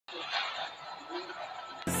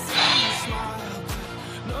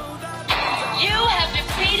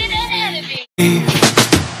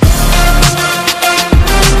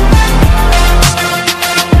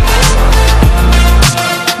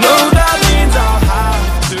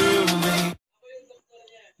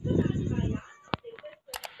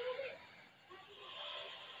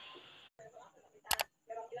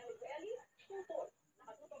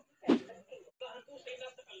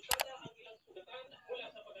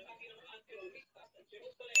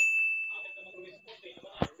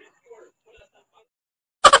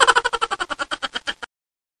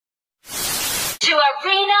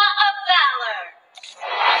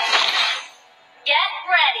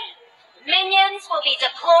Minions will be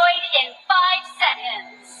deployed in 5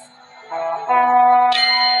 seconds.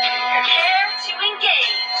 Prepare to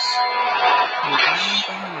engage.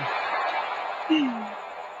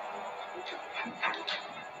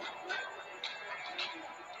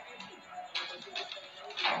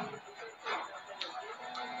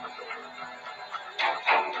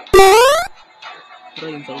 Pero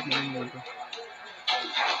yung sakit na yung logo.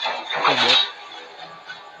 Okay,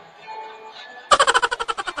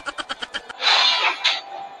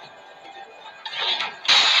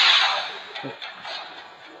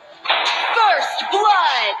 First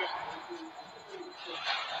blood.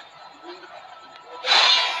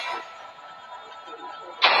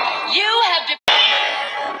 You have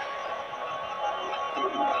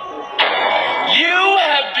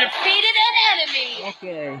defeated an enemy.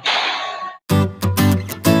 Okay.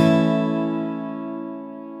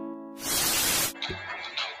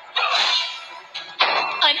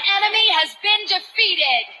 An enemy has been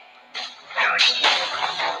defeated.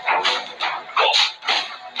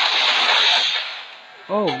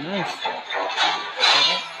 Oh, nice.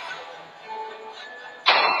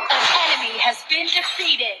 An enemy has been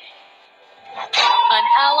defeated. An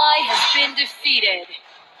ally has been defeated.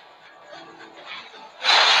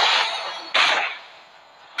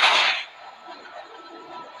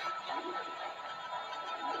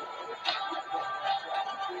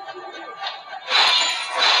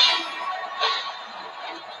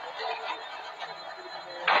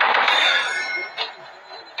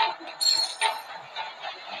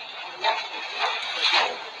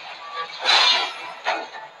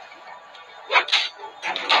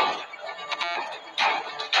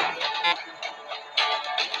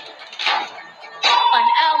 An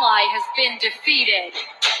ally has been defeated.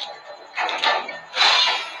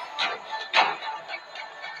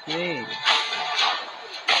 Okay.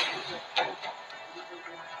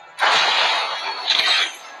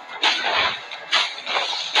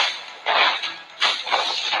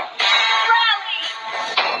 Rally!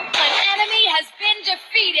 An enemy has been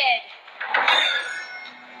defeated.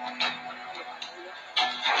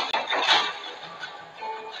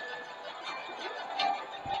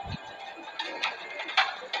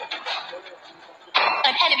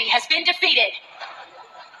 An enemy has been defeated.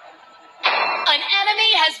 An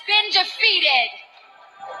enemy has been defeated.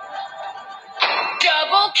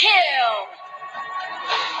 Double kill.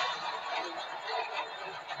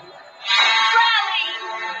 Rally!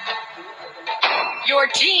 Your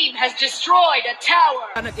team has destroyed a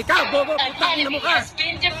tower. An enemy has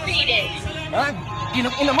been defeated.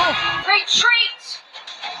 Retreat!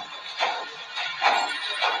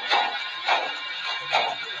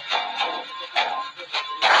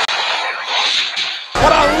 What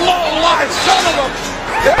a low-life son of a...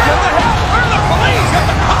 Where are the police? Get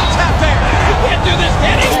the cops out there! You can't do this,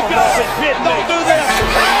 Danny! Don't do this!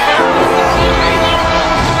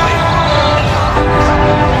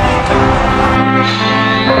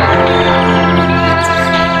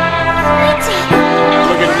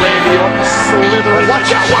 Look at Randy Orton slithering. Watch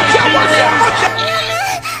out! Watch out! Watch out! Watch out!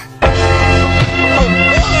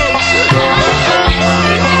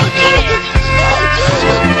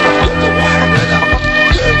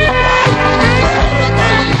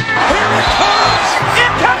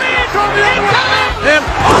 And,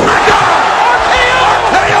 oh my God!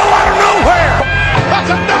 RKO out of nowhere!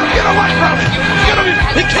 That's enough! Get away from him!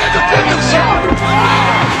 He can't defend himself!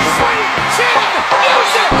 Sweet chin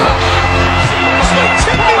music! Sweet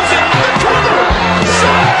chin music!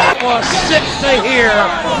 It was sick to hear.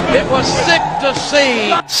 It was sick to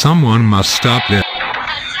see. Someone must stop it.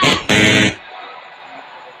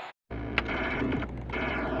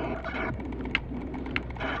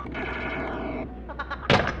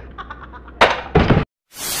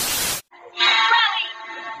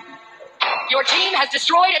 Your team has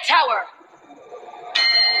destroyed a tower.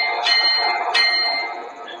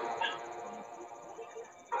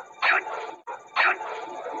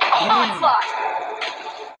 Onslaught!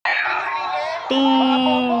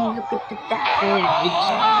 Dang, look at that.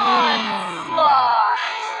 Onslaught!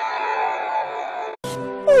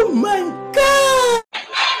 Oh my God!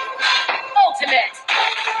 Ultimate!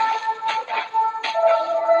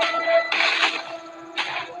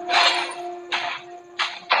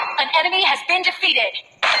 An enemy has been defeated.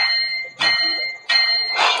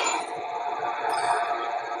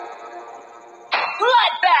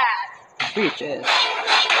 Bloodbath! Bitches.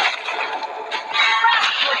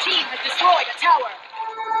 Your team has destroyed a tower.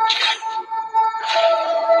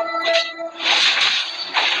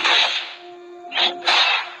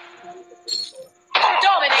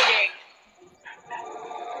 Dominating.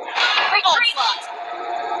 Onslaught.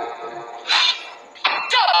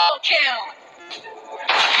 Double kill.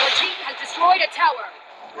 destroyed a tower.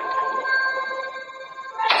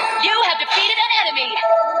 You have defeated an enemy.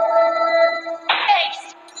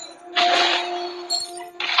 Ace.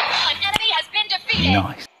 An enemy has been defeated.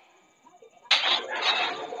 Nice.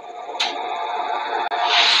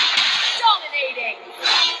 Dominating.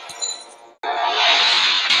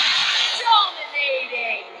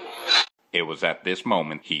 Dominating. It was at this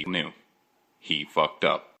moment he knew. He fucked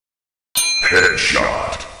up.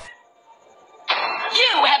 Headshot.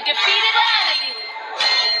 You have defeated an enemy.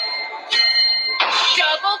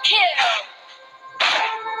 Double kill.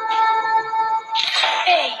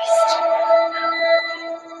 Aced.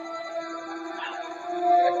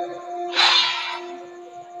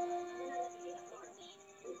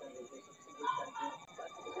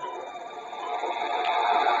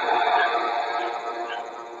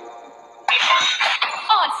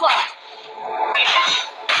 Onslaught.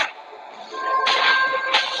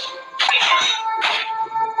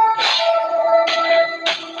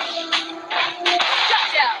 Shut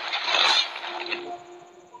down.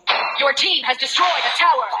 Your team has destroyed a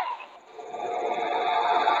tower.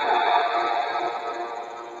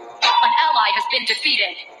 An ally has been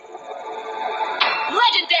defeated.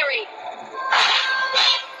 Legendary.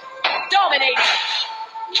 Dominating.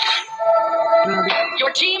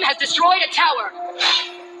 Your team has destroyed a tower.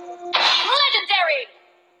 Legendary.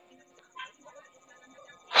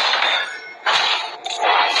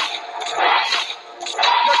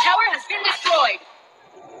 Your tower has been destroyed.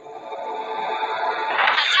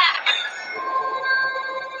 Attack.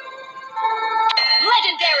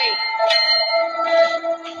 Legendary.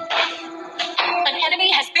 An enemy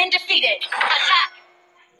has been defeated. Attack.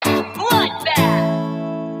 Bloodbath.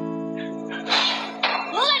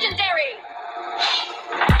 Legendary.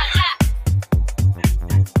 Attack.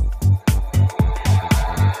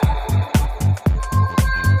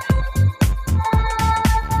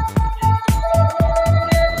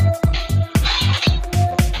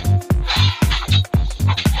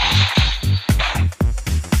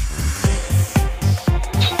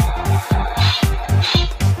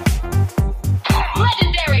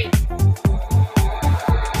 Legendary.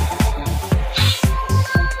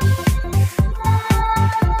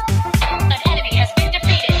 An enemy has been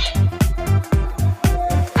defeated.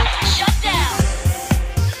 Shut down.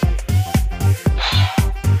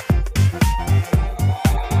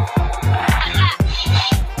 Attack.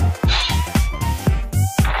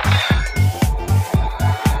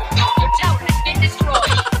 Your tower has been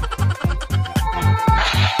destroyed.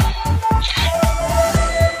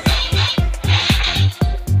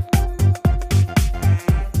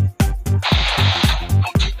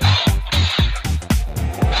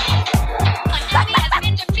 An enemy has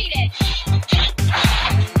been defeated.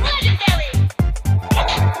 Legendary.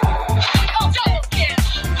 Oh, double kill.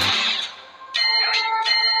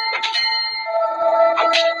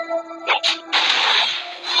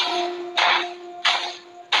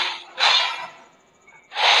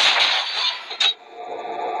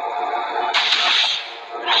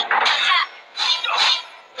 Attack.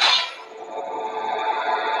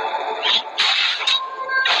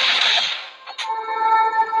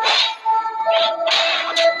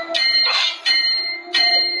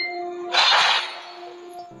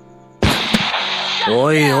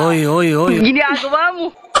 Oy, oy, oy, oy. Ginagawa mo.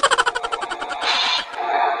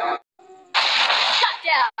 Shut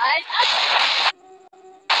down.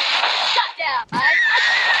 Shut down.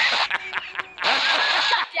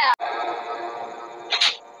 Shut down.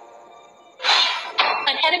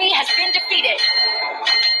 An enemy has been defeated.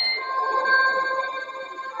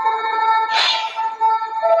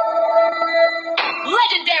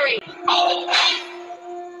 Legendary.